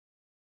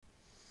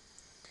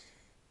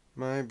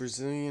My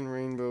Brazilian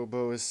Rainbow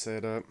Boa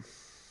setup.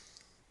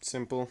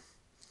 Simple.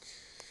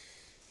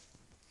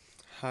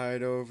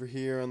 Hide over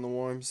here on the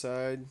warm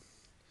side.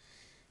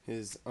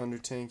 His under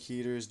tank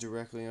heater is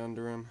directly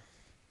under him.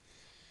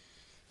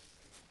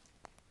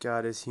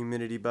 Got his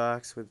humidity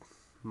box with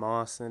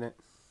moss in it.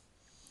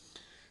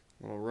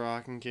 A little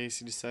rock in case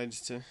he decides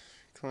to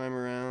climb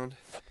around.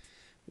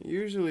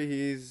 Usually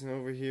he's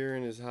over here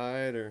in his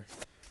hide or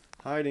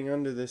hiding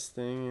under this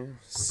thing. You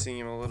see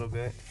him a little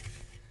bit.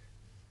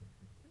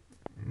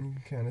 You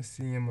can kind of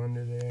see him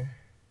under there.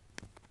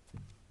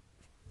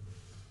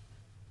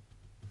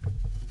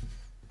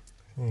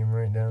 See him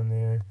right down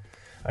there.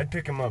 I'd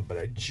pick him up, but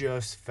I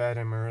just fed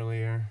him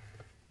earlier,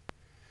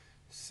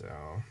 so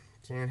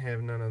can't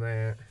have none of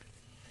that.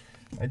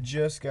 I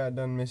just got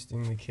done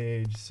misting the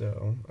cage,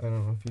 so I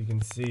don't know if you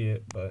can see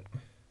it, but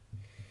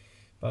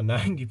about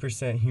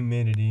 90%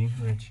 humidity,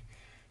 which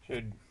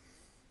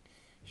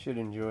should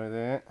enjoy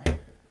that.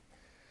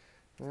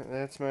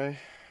 That's my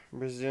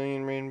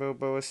Brazilian Rainbow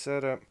Boa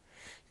setup.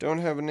 Don't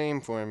have a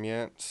name for him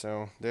yet,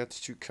 so that's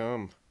to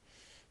come.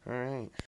 Alright.